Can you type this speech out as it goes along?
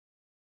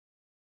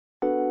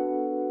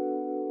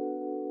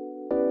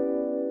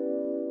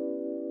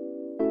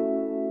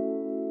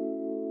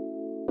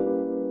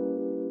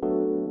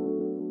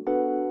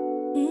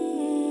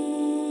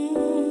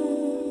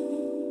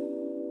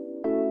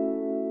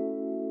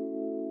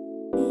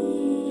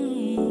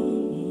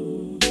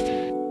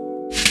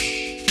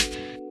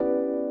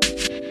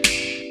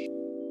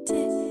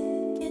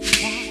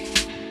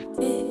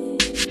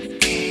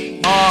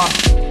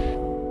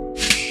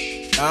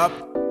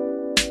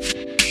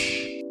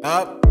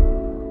Up.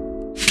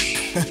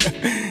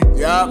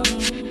 Yup.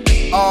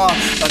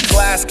 A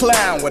class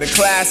clown with a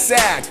class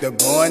act. The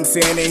born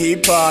sinner, he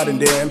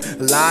pardoned him.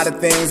 A lot of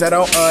things I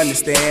don't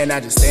understand.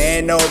 I just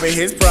stand over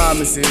his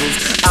promises.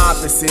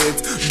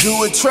 Opposites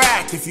do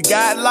attract. If you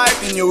got life,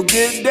 then you'll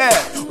get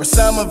death. Or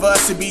some of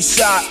us will be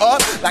shot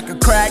up like a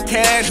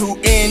crackhead who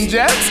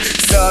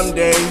injects.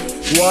 Someday,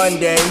 one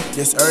day,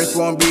 this earth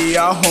won't be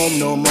our home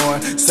no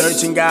more.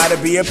 Searching gotta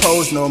be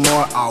opposed no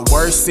more. Our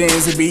worst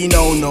sins will be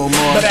known no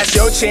more. But that's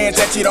your chance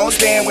that you don't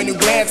stand when you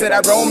glance at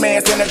our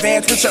romance in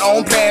advance with your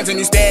own plans. And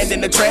you stand in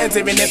the trance,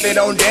 even if they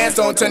don't dance,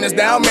 don't turn us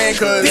down, man,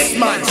 cause this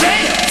my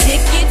jam.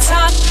 Ticky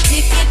tock,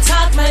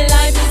 my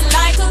life is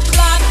like a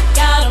clock.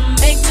 Gotta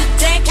make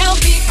today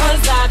count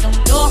because I don't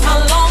know how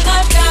long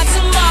I've got.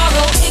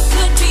 Tomorrow it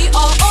could be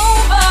all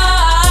over.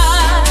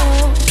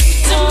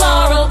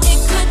 Tomorrow it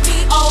could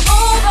be all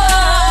over,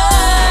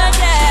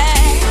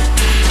 yeah.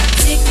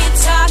 Ticky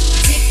tock,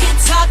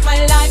 my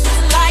life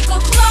is like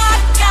a clock.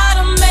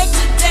 Gotta make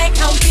today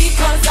count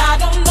because I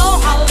don't know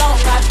how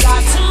long I've got.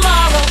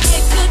 Tomorrow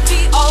it could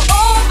be all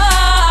over.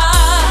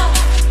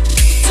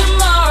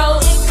 Tomorrow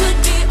it could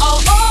be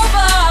all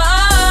over,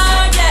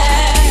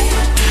 yeah.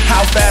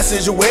 How fast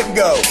does your whip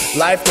go?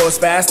 Life goes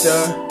faster.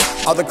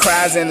 All the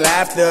cries and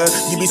laughter.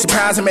 You'd be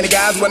surprised how many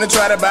guys wanna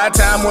try to buy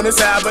time on the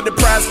side, but the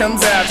prize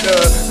comes after.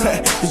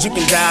 Cause you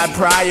can die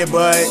prior,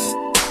 but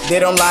they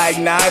don't like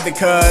neither,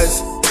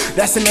 cause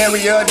that's an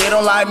area they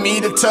don't like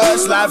me to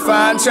touch. Like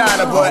fine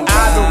China, but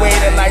I've been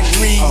waiting like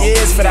 3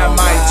 years for that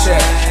mic check.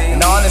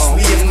 And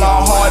honestly, if my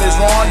heart is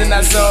wrong, then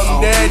that's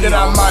something there that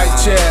I might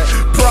check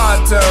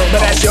pronto.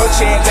 But that's your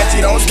chance that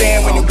you don't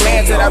stand when you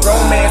glance at our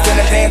romance in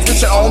advance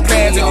with your own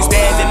plans. And you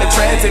stand in the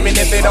trance, even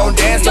if they don't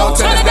dance, don't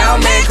turn us down,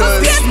 man,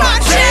 cause it's my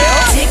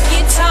jam.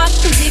 Ticky tock,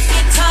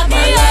 my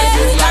life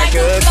is like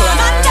a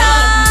clock.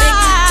 Make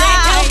today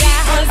count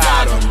because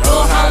I don't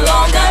know how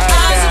long I've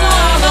got.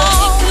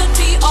 Tomorrow it could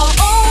be all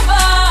over.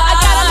 I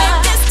gotta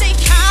make this day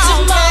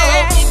count.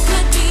 Tomorrow it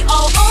could be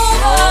all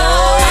over.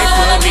 It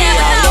could be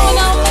all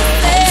over.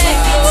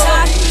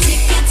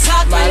 Ticky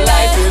tock, my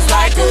life is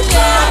like a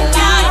clock.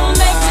 Gotta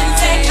make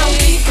today count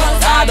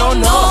because I don't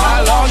know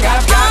how long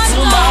I've got.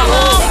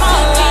 Tomorrow it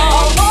could be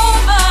all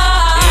over.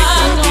 It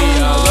could be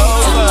all over.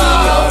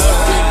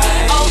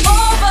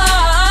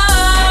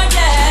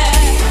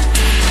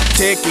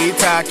 Ticky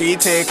tock,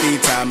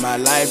 my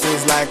life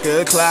is like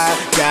a clock.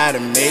 Gotta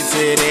make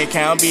today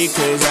count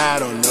because I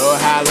don't know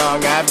how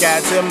long I've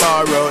got.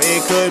 Tomorrow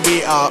it could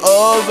be all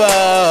over.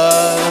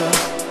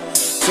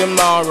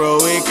 Tomorrow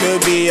it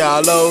could be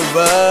all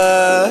over.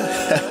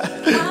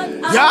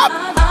 Yup.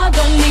 I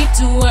don't need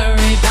to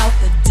worry about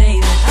the day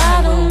that I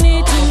don't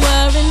need to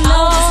worry, no.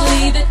 I'll just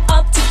leave it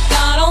up to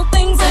God on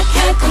things I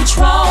can't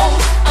control.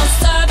 I'll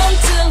serve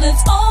until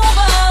it's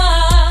over.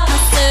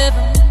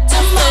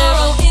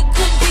 Tomorrow it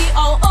could be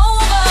all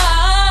over,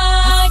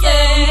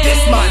 yeah.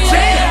 This my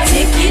jam.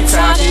 Ticky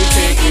tock,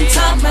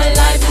 my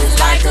life is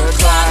like a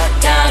clock.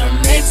 Gotta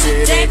make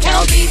today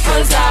count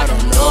because I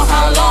don't know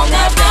how long